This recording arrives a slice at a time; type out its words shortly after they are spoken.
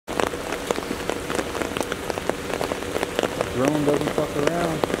drone doesn't fuck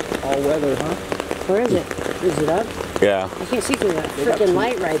around. All weather, huh? Where is it? Is it up? Yeah. I can't see through that freaking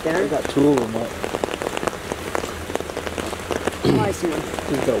light right there. They got two of them up. Oh, I see one.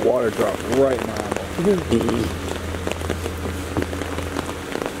 He's got water drop right in my eyeball.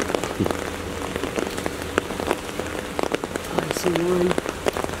 Oh, I see one.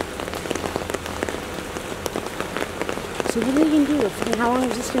 So what are they going to do? Fucking how long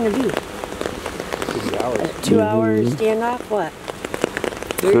is this going to be? 2 hours. 2 hours standoff? What?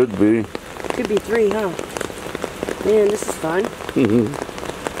 3? Could be. Could be 3, huh? Man, this is fun. Mm-hmm.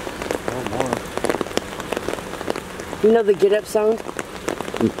 Oh, more. You know the Get Up song?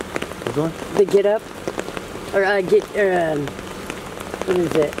 Which one? The Get Up? Or what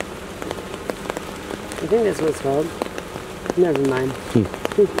is it? I think that's what it's called. Never mind.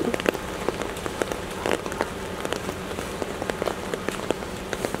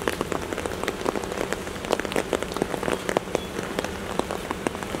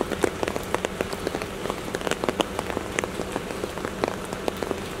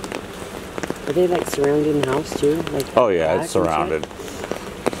 Are they like surrounding the house too? Like Oh yeah, back it's and surrounded. shit?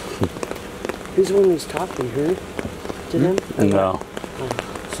 Who's the one who's talking? Her? To them? Or No.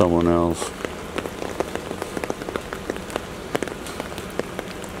 what? Someone else.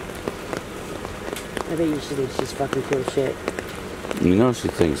 I bet you she thinks she's fucking cool shit. You know she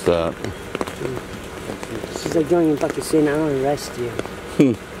thinks that. She's like, don't even fucking sin, I'll arrest you.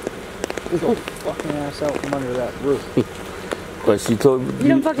 Get your fucking ass out from under that roof. But she told You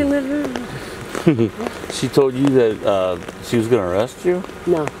don't fucking live here? she told you that she was gonna arrest you?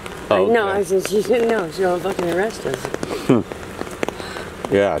 No. Oh, No, okay. I said she didn't know. She don't fucking arrest us.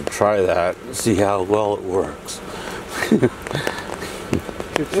 Yeah, try that. See how well it works.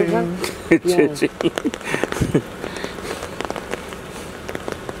 Cha-ching. Yeah. It'd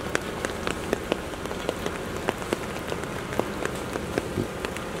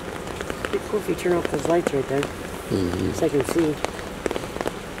be cool if you turn off those lights right there. So I can see.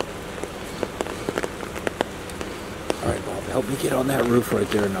 All right, Bob, help me get on that roof right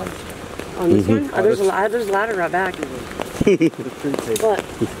there now. On this one? Oh, there's a ladder right back. The tree take. What?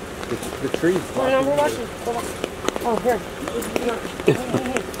 The tree's Oh, no, we're watching. Go on. Oh, here.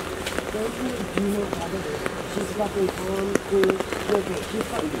 She's fucking calm, cool. Okay, she's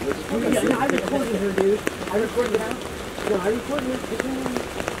fucking good. No, I recorded her, dude. I recorded her. No, I recorded her.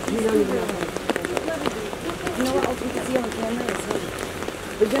 You know you're not. You know what else we can see on camera? It's her.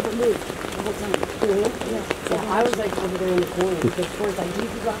 But you haven't moved the whole time. Yeah. Yeah, I was like over there in the corner because Tori's like, you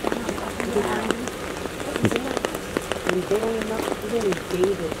got the house. And they don't even know. They don't even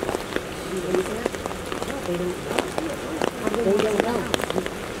David. You know that? No, they don't know. They don't know.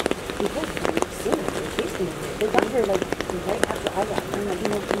 Because they've seen it. They're chasing it. They got here like right after I got here. Like, you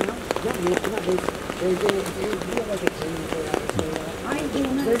know, come out. Yeah, you know, come out. They're going to do like a game for us. I ain't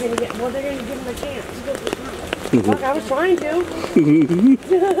doing that. They're going to get, well, they're going to give them a chance. Fuck, I was trying to.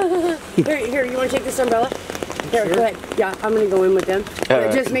 Here, you want to take this umbrella? Here, go ahead. Yeah, I'm going to go in with them.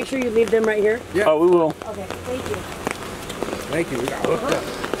 Alright. Just make sure you leave them right here. Yeah. Oh, we will. Okay, thank you. Thank you. We got hooked up.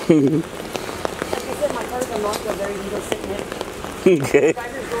 Like I said, my car's unlocked over there. You can go sit in it. Okay. The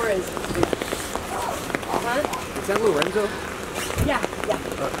driver's door is. Huh? Is that Lorenzo? Yeah.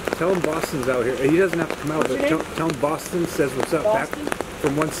 Tell him Boston's out here. He doesn't have to come out, What's but your tell him Boston says what's up. Boston? Back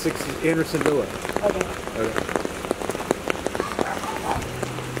from 160 Anderson Villa. Okay. Okay.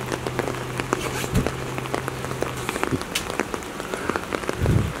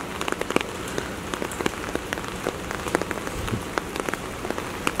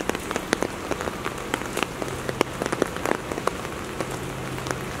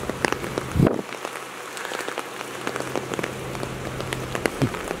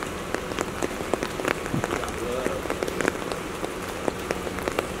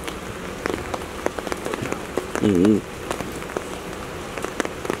 Mm-hmm.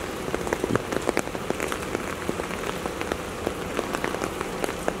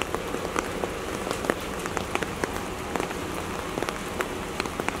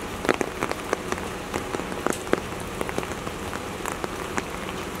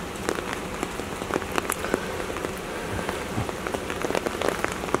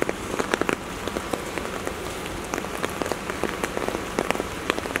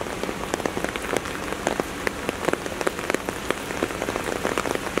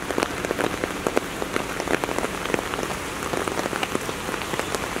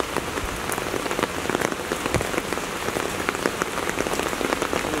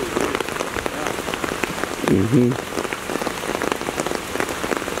 Mm-hmm.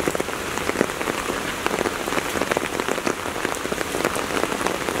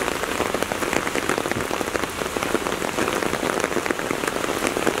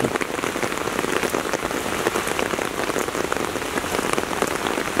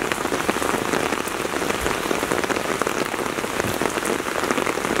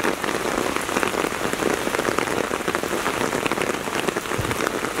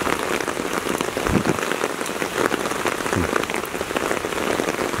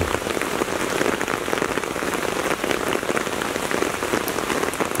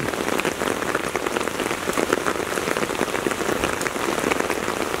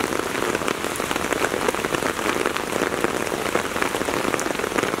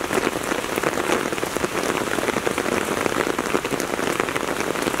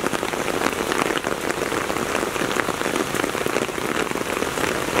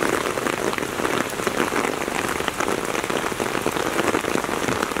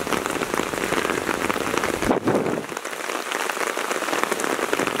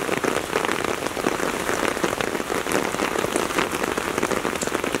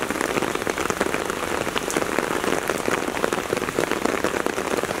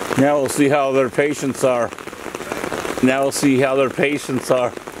 Now we'll see how their patients are. Now we'll see how their patients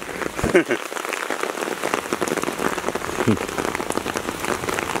are.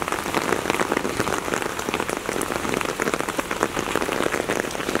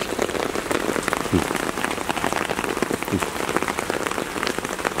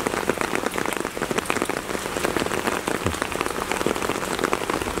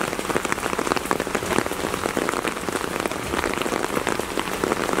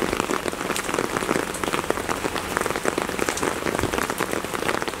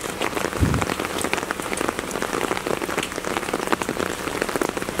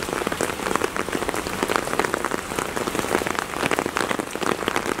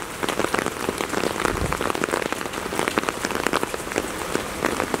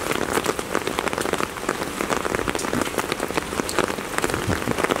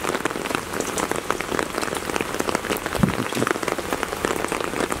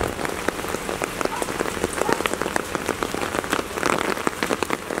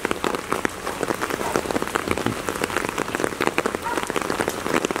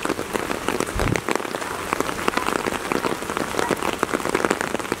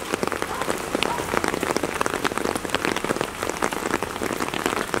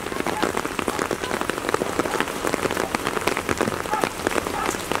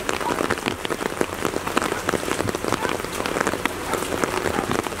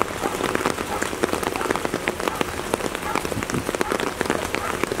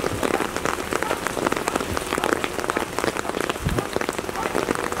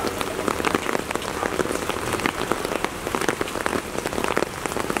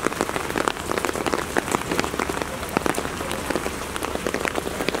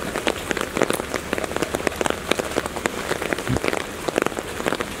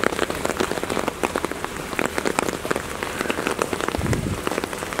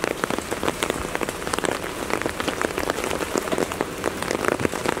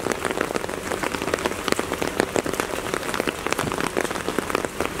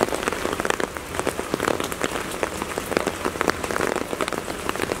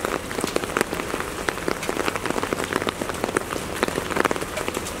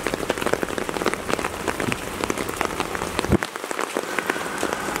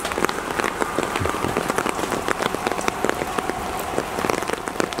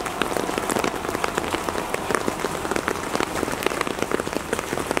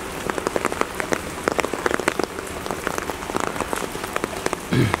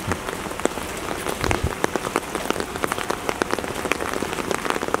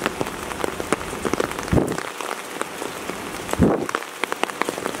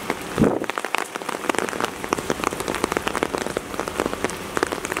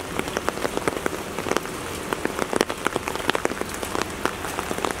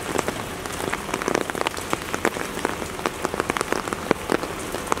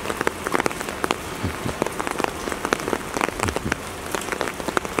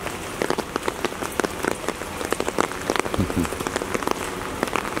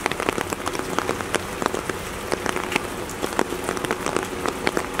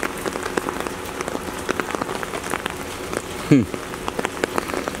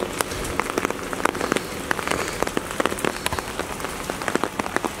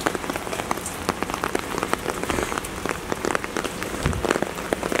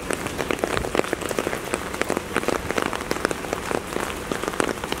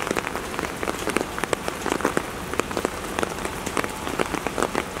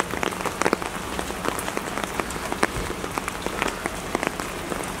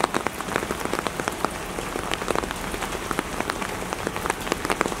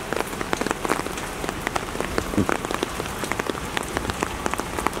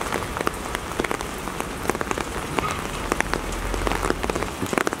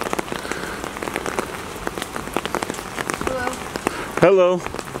 Hello. Hello.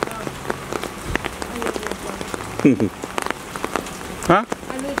 Huh?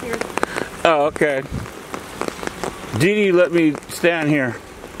 I live here. Oh, okay. Dee Dee let me stand here.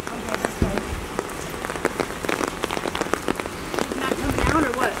 Okay, that's fine. She's not coming out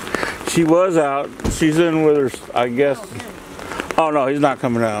or what? She was out. She's in with her, I guess. Oh, no, he's not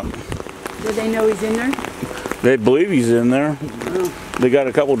coming out. Do they know he's in there? They believe he's in there. Oh. They got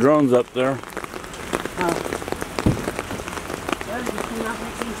a couple drones up there. Oh. Well, you came out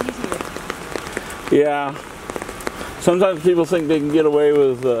makes things easier. Yeah. Sometimes people think they can get away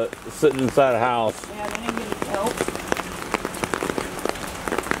with sitting inside a house. Yeah, they didn't get any help.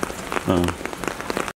 Oh.